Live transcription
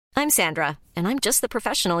I'm Sandra, and I'm just the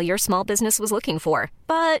professional your small business was looking for.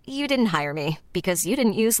 But you didn't hire me because you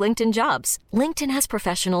didn't use LinkedIn Jobs. LinkedIn has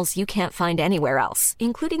professionals you can't find anywhere else,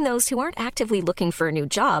 including those who aren't actively looking for a new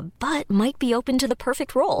job, but might be open to the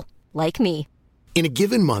perfect role, like me. In a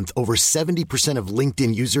given month, over 70% of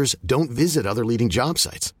LinkedIn users don't visit other leading job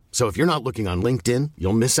sites. So if you're not looking on LinkedIn,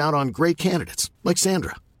 you'll miss out on great candidates like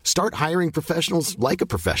Sandra. Start hiring professionals like a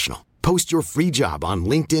professional. Post your free job on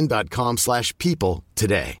linkedin.com/people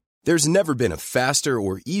today. There's never been a faster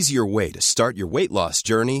or easier way to start your weight loss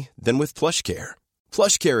journey than with PlushCare.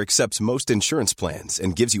 PlushCare accepts most insurance plans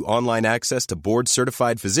and gives you online access to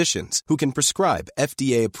board-certified physicians who can prescribe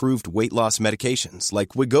FDA-approved weight loss medications like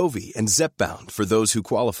Wegovy and Zepbound for those who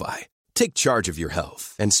qualify. Take charge of your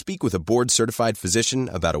health and speak with a board-certified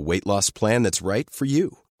physician about a weight loss plan that's right for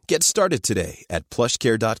you. Get started today at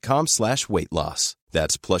plushcare.com/weight loss.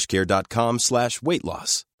 That's plushcare.com/weight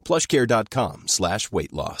loss.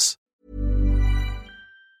 plushcare.com/weight loss.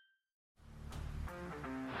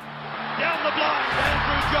 Down the blind,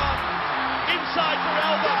 Andrew John. Inside for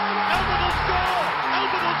Albert. Albert will score.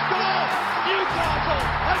 Albert will score. Newcastle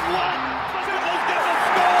have won. Fiddler's going to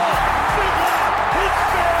score. Fiddler, it's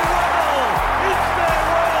farewell. It's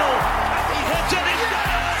farewell. And he hits it. He's got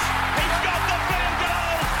it. He's got the field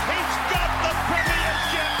goal. He's got the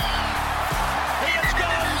premiership. He has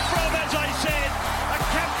gone from, as I said, a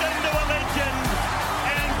captain to a legend,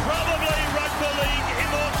 and probably rugby league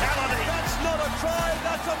immortality. That's not a try.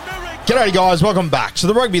 That's a miracle. G'day guys, welcome back to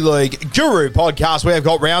the Rugby League Guru podcast. We have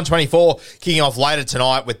got round 24 kicking off later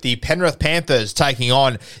tonight with the Penrith Panthers taking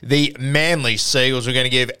on the Manly Seagulls. We're going to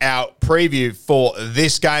give our preview for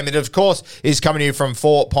this game. It, of course, is coming to you from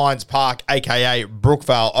 4 Pines Park, a.k.a.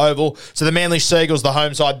 Brookvale Oval. So the Manly Seagulls, the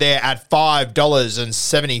home side there at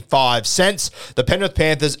 $5.75. The Penrith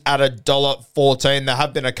Panthers at $1.14. There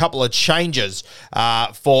have been a couple of changes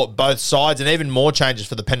for both sides and even more changes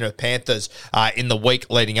for the Penrith Panthers in the week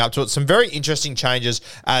leading up to it. Some very interesting changes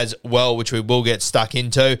as well, which we will get stuck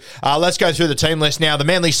into. Let's go through the team list now. The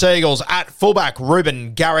Manly Seagulls at fullback,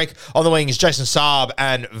 Ruben Garrick. On the wings, Jason Saab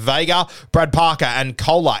and Vega. Brad Parker and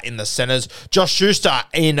Kohler in the centres. Josh Schuster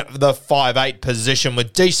in the 5'8 position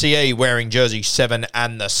with DCE wearing jersey 7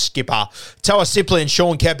 and the skipper. Toa Sipley and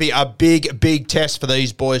Sean Kepi, a big test for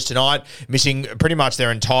these boys tonight. Missing pretty much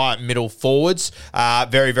their entire middle forwards.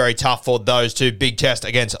 Very, very tough for those two. Big test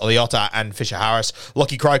against Leota and Fisher Harris.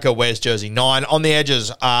 Lockie Croker wears jersey 9. On the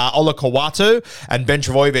edges, Ola Kawatu and Ben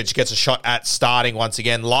Travojevic gets a shot at starting once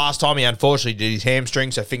again. Last time he unfortunately did his hamstring,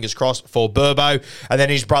 so fingers crossed for Burbo. And then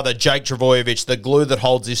his brother Jake Travojevic, the glue that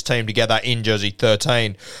holds this team together, in jersey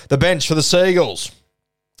 13. The bench for the Seagulls: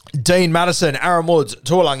 Dean Madison, Aaron Woods,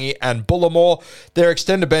 Tuolangi and Bullimore. Their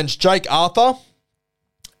extended bench: Jake Arthur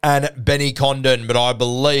and Benny Condon, but I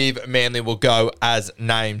believe Manly will go as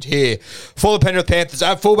named here. For the Penrith Panthers,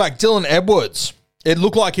 at fullback, Dylan Edwards. It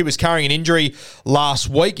looked like he was carrying an injury last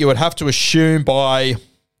week. You would have to assume by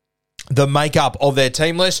the makeup of their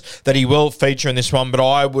team list that he will feature in this one, but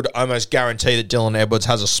I would almost guarantee that Dylan Edwards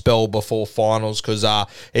has a spell before finals because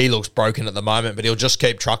he looks broken at the moment, but he'll just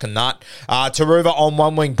keep trucking that. Taruva on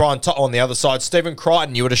one wing, Brian Tuttle on the other side. Stephen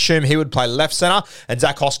Crichton, you would assume he would play left centre, and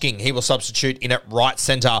Zach Hosking, he will substitute in at right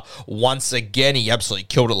centre once again. He absolutely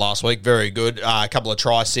killed it last week. Very good. A couple of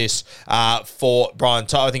try assists for Brian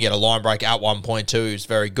Tuttle. I think he had a line break at 1.2. He was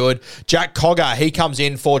very good. Jack Cogger, he comes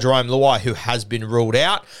in for Jerome Luai, who has been ruled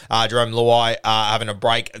out. Jerome Luai having a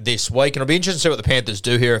break this week. And it'll be interesting to see what the Panthers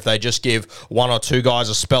do here, if they just give one or two guys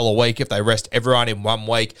a spell a week, if they rest everyone in 1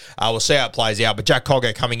 week. We'll see how it plays out. But Jack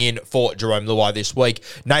Cogger coming in for Jerome Luai this week.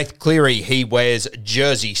 Nath Cleary, he wears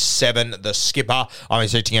jersey 7, the skipper. I'm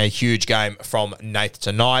expecting a huge game from Nath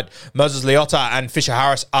tonight. Moses Leota and Fisher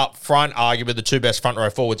Harris up front, arguably the two best front row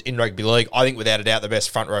forwards in rugby league. I think without a doubt the best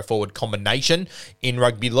front row forward combination in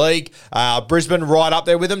rugby league. Brisbane right up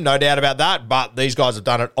there with them, no doubt about that. But these guys have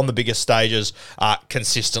done it on the biggest stages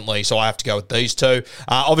consistently, so I have to go with these two.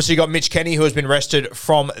 Obviously, you got Mitch Kenny, who has been rested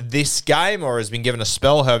from this game, or has been given a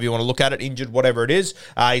spell, however you want to look at it, injured, whatever it is.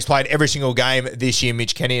 He's played every single game this year.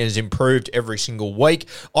 Mitch Kenny has improved every single week.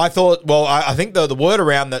 I think the word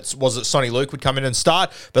around that was that Sonny Luke would come in and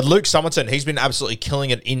start, but Luke Summerton, he's been absolutely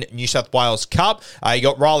killing it in New South Wales Cup. You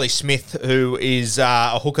got Riley Smith, who is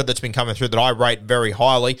a hooker that's been coming through that I rate very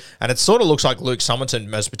highly, and it sort of looks like Luke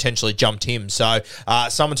Summerton has potentially jumped him. So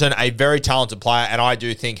Summerton Sorensen, a very talented player, and I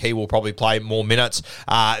do think he will probably play more minutes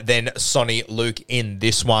than Sonny Luke in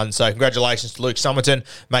this one. So congratulations to Luke Somerton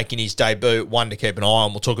making his debut, one to keep an eye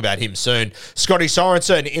on. We'll talk about him soon. Scotty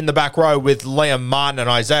Sorensen in the back row with Liam Martin and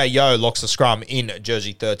Isaiah Yeo locks the scrum in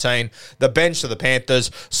jersey 13. The bench for the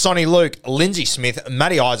Panthers, Sonny Luke, Lindsay Smith,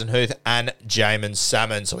 Matty Eisenhuth, and Jamin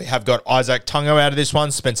Salmon. So we have got Isaac Tungo out of this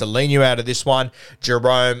one, Spencer Leniu out of this one,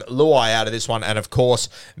 Jerome Luai out of this one, and of course,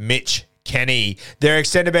 Mitch Kenny. Their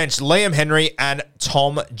extended bench, Liam Henry and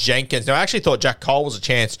Tom Jenkins. Now, I actually thought Jack Cole was a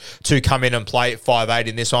chance to come in and play 5'8"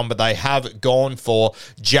 in this one, but they have gone for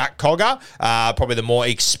Jack Cogger, probably the more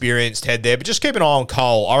experienced head there. But just keep an eye on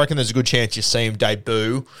Cole. I reckon there's a good chance you see him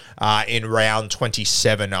debut in round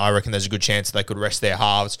 27. I reckon there's a good chance they could rest their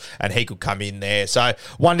halves and he could come in there. So,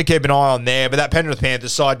 one to keep an eye on there. But that Penrith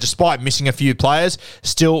Panthers side, despite missing a few players,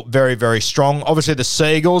 still very, very strong. Obviously, the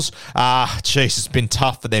Seagulls, it's been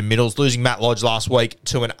tough for their middles. Losing Matt Lodge last week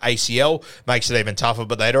to an ACL makes it even tougher,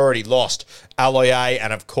 but they'd already lost Aloye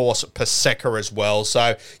and, of course, Paseka as well.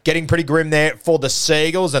 So getting pretty grim there for the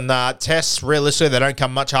Seagulls, and the tests, realistically, they don't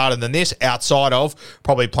come much harder than this outside of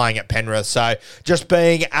probably playing at Penrith. So just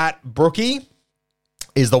being at Brookie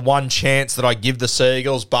is the one chance that I give the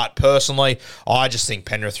Seagulls, but personally, I just think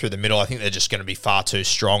Penrith through the middle, I think they're just going to be far too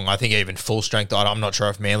strong. I think even full strength, I'm not sure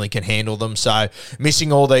if Manly can handle them. So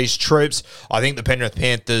missing all these troops, I think the Penrith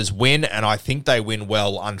Panthers win, and I think they win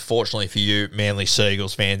well. Unfortunately for you Manly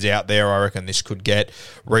Seagulls fans out there, I reckon this could get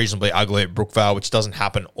reasonably ugly at Brookvale, which doesn't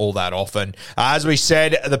happen all that often. As we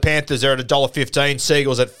said, the Panthers are at $1.15,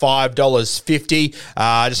 Seagulls at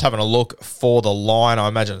 $5.50. Just having a look for the line, I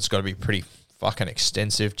imagine it's got to be pretty fucking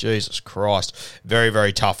extensive. Jesus Christ. Very,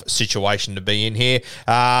 very tough situation to be in here.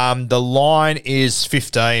 The line is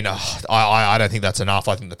 15. I don't think that's enough.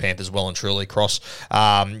 I think the Panthers well and truly cover the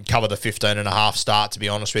 15.5 start, to be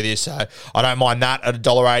honest with you. So I don't mind that at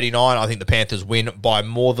 $1.89. I think the Panthers win by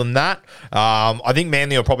more than that. I think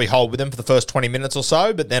Manly will probably hold with them for the first 20 minutes or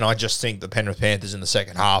so, but then I just think the Penrith Panthers in the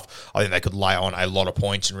second half, I think they could lay on a lot of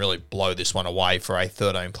points and really blow this one away for a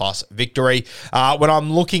 13-plus victory. When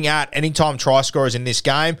I'm looking at anytime try scorers in this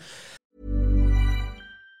game.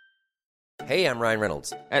 Hey, I'm Ryan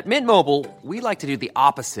Reynolds. At Mint Mobile, we like to do the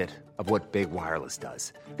opposite of what Big Wireless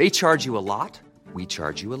does. They charge you a lot, we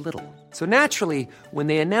charge you a little. So naturally, when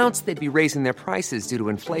they announced they'd be raising their prices due to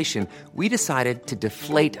inflation, we decided to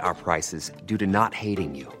deflate our prices due to not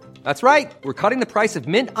hating you. That's right. We're cutting the price of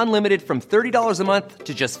Mint Unlimited from $30 a month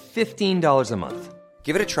to just $15 a month.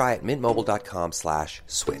 Give it a try at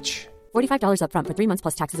mintmobile.com/switch. $45 up front for 3 months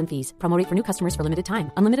plus taxes and fees. Promo rate for new customers for limited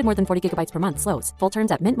time. Unlimited more than 40 gigabytes per month. Slows full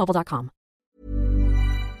terms at mintmobile.com.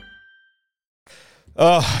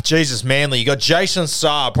 Oh, Jesus, Manly. You got Jason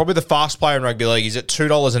Saab, probably the fast player in rugby league. He's at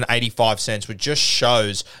 $2.85, which just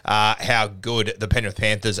shows how good the Penrith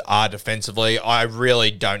Panthers are defensively. I really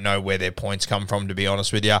don't know where their points come from, to be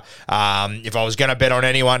honest with you. If I was going to bet on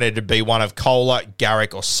anyone, it'd be one of Kohler,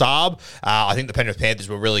 Garrick, or Saab. I think the Penrith Panthers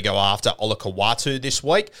will really go after Olakau'atu this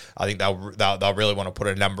week. I think they'll really want to put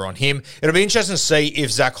a number on him. It'll be interesting to see if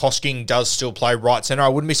Zach Hosking does still play right centre. I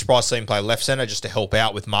wouldn't be surprised to see him play left centre just to help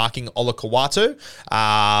out with marking Olakau'atu.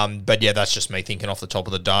 But yeah, that's just me thinking off the top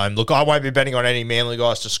of the dome. Look, I won't be betting on any Manly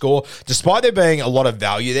guys to score, despite there being a lot of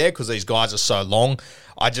value there because these guys are so long.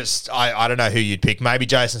 I don't know who you'd pick. Maybe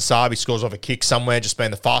Jason Saab, he scores off a kick somewhere, just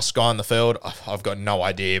being the fastest guy on the field. I've got no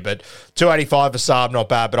idea, but $2.85 for Saab, not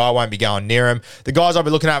bad, but I won't be going near him. The guys I'll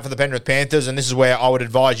be looking at for the Penrith Panthers, and this is where I would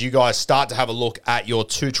advise you guys start to have a look at your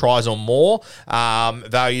 2 tries or more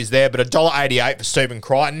values there, but $1.88 for Stephen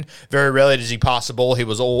Crichton. Very rarely does he pass the ball. He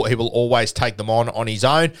will always take them on his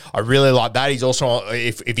own. I really like that. He's also,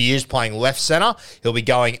 if he is playing left centre, he'll be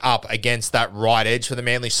going up against that right edge for the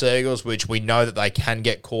Manly Seagulls, which we know that they can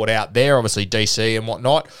get caught out there, obviously DC and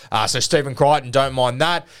whatnot. So Stephen Crichton, don't mind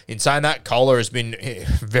that. In saying that, Kohler has been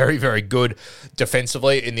very, very good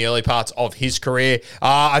defensively in the early parts of his career.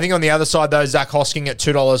 I think on the other side, though, Zach Hosking at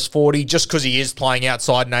 $2.40, just because he is playing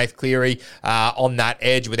outside Nath Cleary on that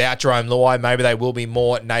edge. Without Jerome Luai, maybe they will be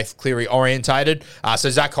more Nath Cleary orientated. So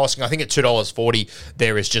Zach Hosking, I think at $2.40,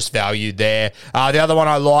 there is just value there. The other one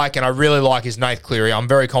I like, and I really like, is Nath Cleary. I'm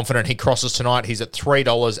very confident he crosses tonight. He's at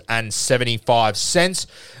 $3.75.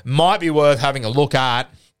 Might be worth having a look at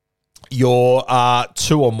your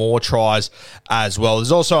 2 or more tries as well.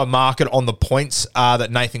 There's also a market on the points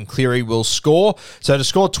that Nathan Cleary will score. So to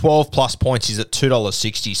score 12 plus points, he's at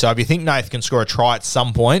 $2.60. So if you think Nathan can score a try at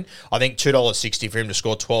some point, I think $2.60 for him to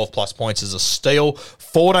score 12 plus points is a steal.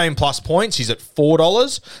 14 plus points, he's at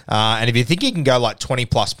 $4. And if you think he can go like 20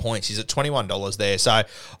 plus points, he's at $21 there. So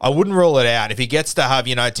I wouldn't rule it out. If he gets to have,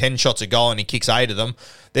 10 shots a goal and he kicks 8 of them,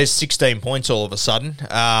 there's 16 points all of a sudden.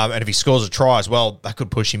 And if he scores a try as well, that could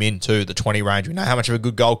push him into the 20 range. We know how much of a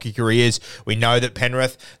good goal kicker he is. We know that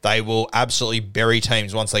Penrith, they will absolutely bury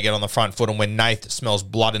teams once they get on the front foot. And when Nath smells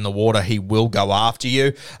blood in the water, he will go after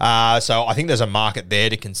you. So I think there's a market there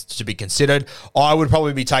to be considered. I would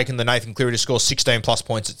probably be taking the Nathan Cleary to score 16 plus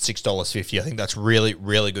points at $6.50. I think that's really,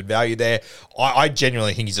 really good value there. I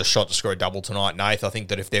genuinely think he's a shot to score a double tonight, Nath. I think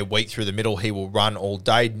that if they're weak through the middle, he will run all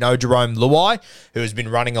day. No Jerome Luai, who has been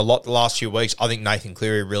running a lot the last few weeks. I think Nathan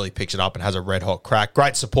Cleary really picks it up and has a red hot crack.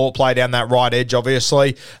 Great support play down that right edge,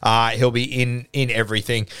 obviously. He'll be in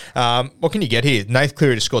everything. What can you get here? Nathan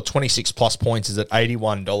Cleary to score 26 plus points is at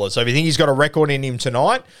 $81. So if you think he's got a record in him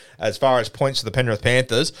tonight, as far as points for the Penrith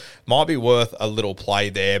Panthers, might be worth a little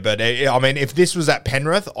play there. But I mean, if this was at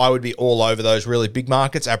Penrith, I would be all over those really big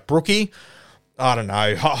markets. At Brookie, I don't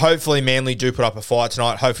know. Hopefully Manly do put up a fight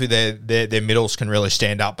tonight. Hopefully their middles can really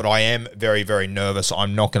stand up. But I am very, very nervous.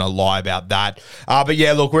 I'm not going to lie about that. But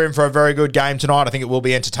yeah, look, we're in for a very good game tonight. I think it will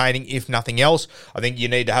be entertaining, if nothing else. I think you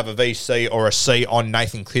need to have a VC or a C on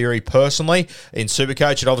Nathan Cleary personally. In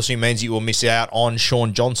Supercoach, it obviously means you will miss out on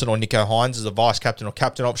Sean Johnson or Nico Hines as a vice-captain or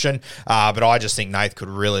captain option. But I just think Nath could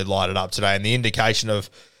really light it up today. And the indication of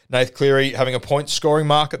Nath Cleary having a point-scoring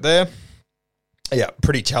market there, yeah,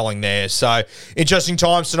 pretty telling there. So, interesting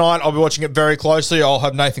times tonight. I'll be watching it very closely. I'll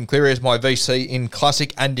have Nathan Cleary as my VC in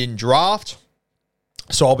Classic and in Draft.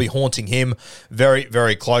 So I'll be haunting him very,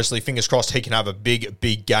 very closely. Fingers crossed he can have a big,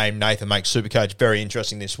 big game. Nathan makes Supercoach very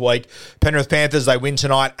interesting this week. Penrith Panthers, they win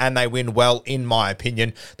tonight and they win well, in my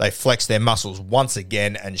opinion. They flex their muscles once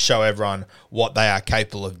again and show everyone what they are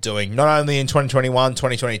capable of doing, not only in 2021,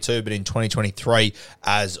 2022, but in 2023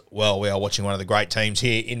 as well. We are watching one of the great teams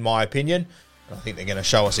here, in my opinion. I think they're going to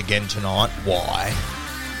show us again tonight why.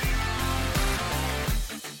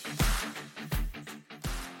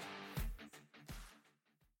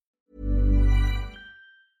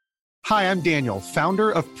 Hi, I'm Daniel,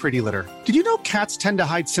 founder of Pretty Litter. Did you know cats tend to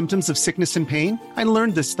hide symptoms of sickness and pain? I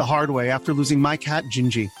learned this the hard way after losing my cat,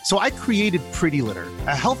 Gingy. So I created Pretty Litter,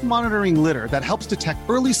 a health monitoring litter that helps detect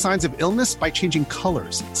early signs of illness by changing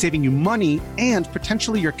colors, saving you money and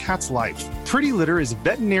potentially your cat's life. Pretty Litter is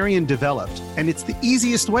veterinarian developed, and it's the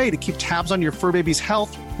easiest way to keep tabs on your fur baby's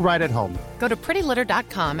health right at home. Go to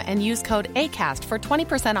prettylitter.com and use code ACAST for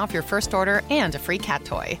 20% off your first order and a free cat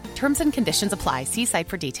toy. Terms and conditions apply. See site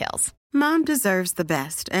for details. Mom deserves the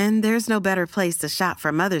best, and there's no better place to shop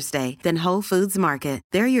for Mother's Day than Whole Foods Market.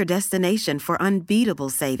 They're your destination for unbeatable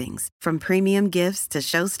savings, from premium gifts to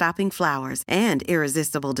show-stopping flowers and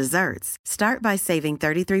irresistible desserts. Start by saving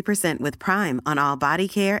 33% with Prime on all body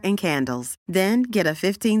care and candles. Then get a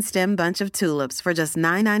 15-stem bunch of tulips for just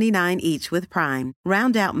 $9.99 each with Prime.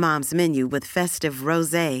 Round out Mom's menu with festive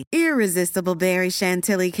rosé, irresistible berry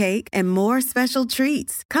chantilly cake, and more special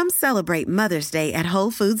treats. Come celebrate Mother's Day at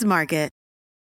Whole Foods Market.